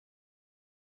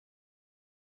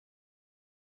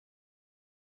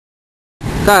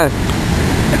Go.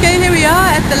 Okay, here we are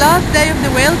at the last day of the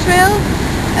whale trail.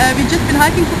 We've just been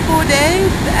hiking for 4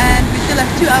 days and we still have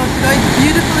 2 hours to go. It's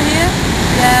beautiful here.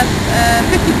 We have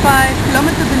 55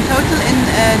 kilometers in total in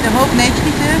the Hope Nature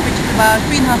Reserve, which is about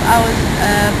 3.5 hours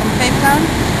from Cape Town.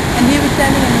 And here we're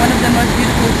standing in one of the most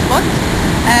beautiful spots.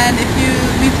 And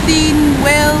we've seen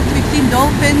whales, we've seen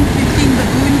dolphins, we've seen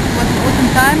baboons. It was an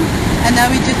awesome time. And now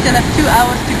we just still have 2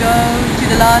 hours to go to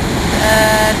the last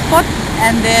spot.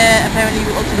 And there apparently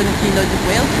we're also going to see loads of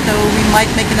whales, so we might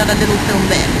make another little film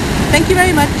there. Thank you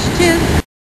very much. Cheers.